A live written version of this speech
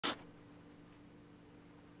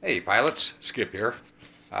Hey pilots, Skip here.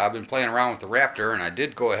 I've been playing around with the Raptor, and I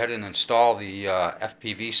did go ahead and install the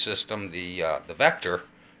FPV system, the Vector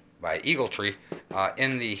by EagleTree,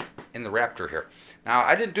 in the Raptor here. Now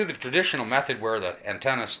I didn't do the traditional method where the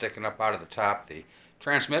antenna is sticking up out of the top. The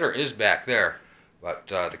transmitter is back there, but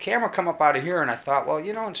the camera come up out of here, and I thought, well,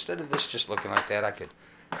 you know, instead of this just looking like that, I could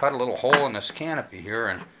cut a little hole in this canopy here,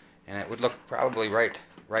 and it would look probably right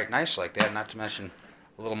nice like that. Not to mention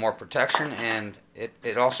a little more protection, and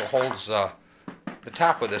it also holds the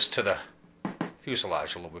top of this to the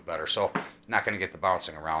fuselage a little bit better, so not going to get the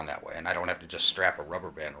bouncing around that way, and I don't have to just strap a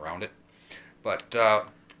rubber band around it. But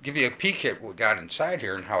give you a peek at what we got inside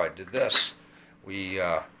here and how I did this.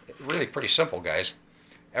 Really pretty simple, guys.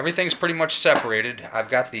 Everything's pretty much separated. I've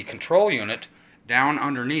got the control unit down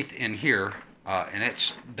underneath in here, and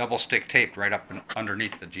it's double stick taped right up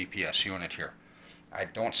underneath the GPS unit here. I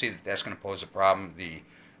don't see that that's going to pose a problem. The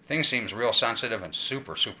thing seems real sensitive and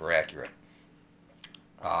super accurate.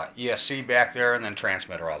 ESC back there, and then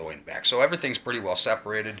transmitter all the way in the back. So everything's pretty well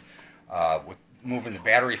separated. With moving the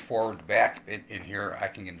battery forward to back in here, I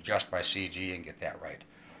can adjust my CG and get that right.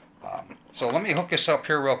 So let me hook this up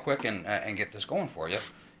here real quick and get this going for you,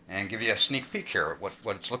 and give you a sneak peek here at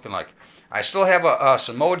what it's looking like. I still have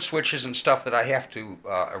some mode switches and stuff that I have to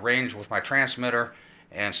arrange with my transmitter,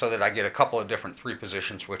 and so that I get a couple of different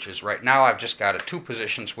 3-position switches. Right now I've just got a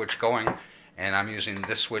 2-position switch going, and I'm using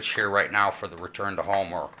this switch here right now for the return to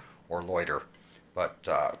home or loiter. But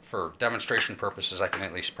for demonstration purposes, I can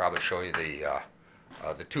at least probably show you the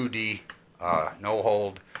 2D no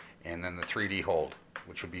hold, and then the 3D hold,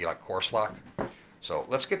 which would be like course lock. So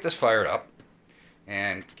let's get this fired up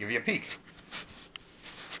and give you a peek.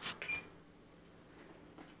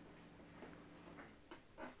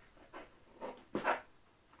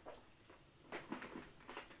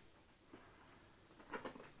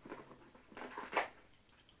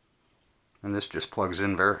 And this just plugs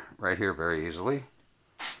in right here very easily.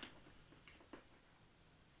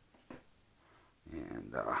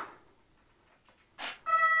 And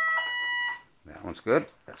that one's good.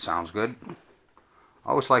 That sounds good.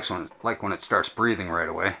 Always like when it starts breathing right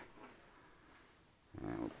away.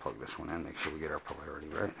 And we'll plug this one in, make sure we get our polarity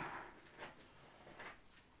right.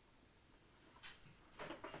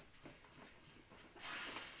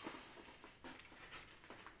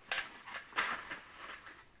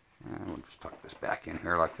 And we'll just tuck this back in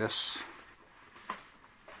here like this.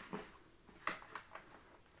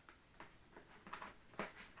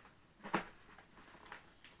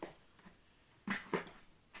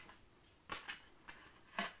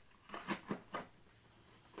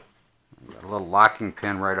 Got a little locking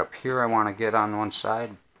pin right up here I want to get on one side,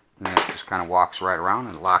 and then it just kind of walks right around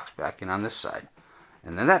and locks back in on this side.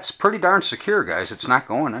 And then that's pretty darn secure, guys. It's not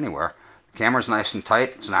going anywhere. The camera's nice and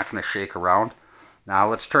tight. It's not going to shake around. Now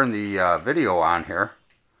let's turn the video on here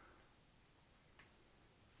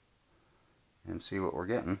and see what we're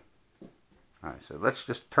getting. Alright, so let's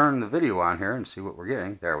just turn the video on here and see what we're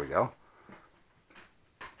getting. There we go.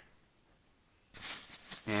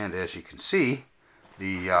 And as you can see,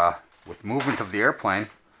 with movement of the airplane,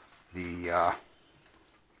 the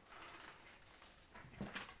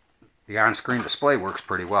on-screen display works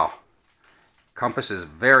pretty well. Compass is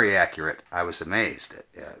very accurate. I was amazed.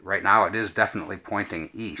 Right now it is definitely pointing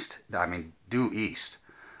east. I mean due east.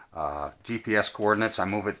 GPS coordinates, I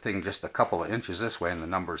move it thing just a couple of inches this way and the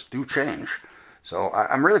numbers do change. So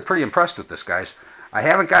I'm really pretty impressed with this, guys. I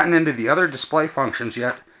haven't gotten into the other display functions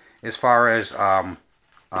yet as far as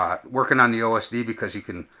working on the OSD, because you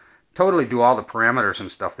can totally do all the parameters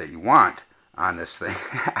and stuff that you want on this thing.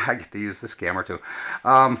 I get to use this camera too.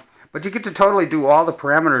 But you get to totally do all the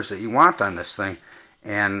parameters that you want on this thing,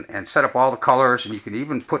 and set up all the colors, and you can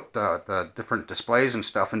even put the different displays and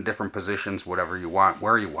stuff in different positions, whatever you want,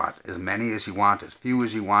 where you want, as many as you want, as few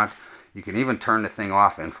as you want. You can even turn the thing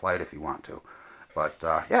off in flight if you want to. But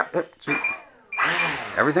yeah, see,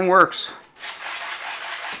 everything works.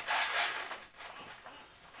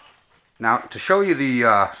 Now to show you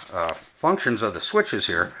the functions of the switches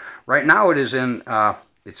here, right now it is in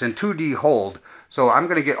it's in 2D hold. So all I'm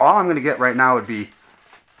going to get right now would be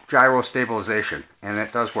gyro stabilization, and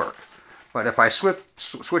it does work. But if I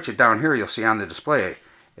switch it down here, you'll see on the display,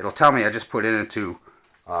 it'll tell me I just put it into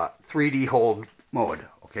 3D hold mode.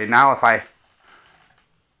 Okay, now if I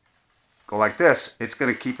go like this, it's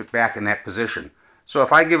going to keep it back in that position. So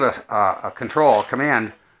if I give a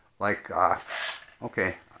command like,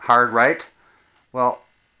 okay, hard right, well,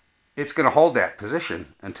 it's going to hold that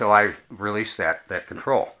position until I release that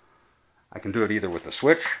control. I can do it either with the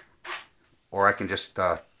switch, or I can just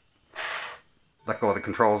let go of the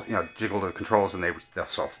controls, you know, jiggle the controls, and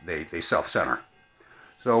they self-center.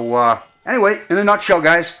 So anyway, in a nutshell,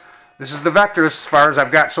 guys, this is the Vector as far as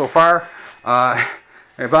I've got so far.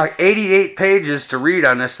 About 88 pages to read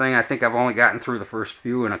on this thing. I think I've only gotten through the first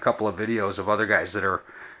few and a couple of videos of other guys that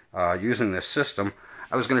are using this system.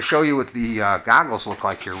 I was going to show you what the goggles look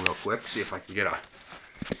like here real quick. See if I can get a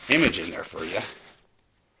image in there for you.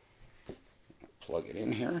 Plug it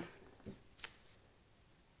in here.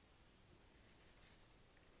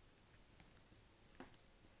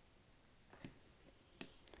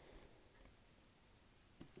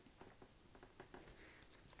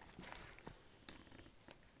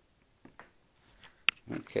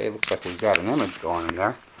 Okay, looks like we've got an image going in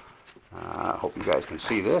there. I hope you guys can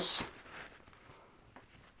see this.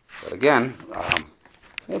 But again,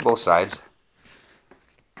 both sides.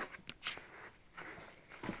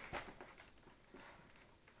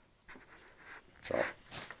 So,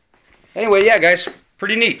 anyway, yeah, guys,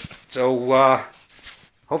 pretty neat. So,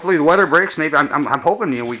 hopefully the weather breaks. Maybe I'm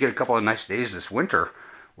hoping we get a couple of nice days this winter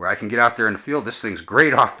where I can get out there in the field. This thing's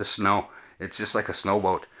great off the snow. It's just like a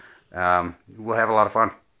snowboat. We'll have a lot of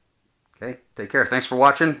fun. Okay, take care. Thanks for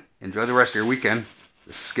watching. Enjoy the rest of your weekend.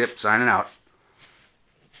 This is Skip signing out.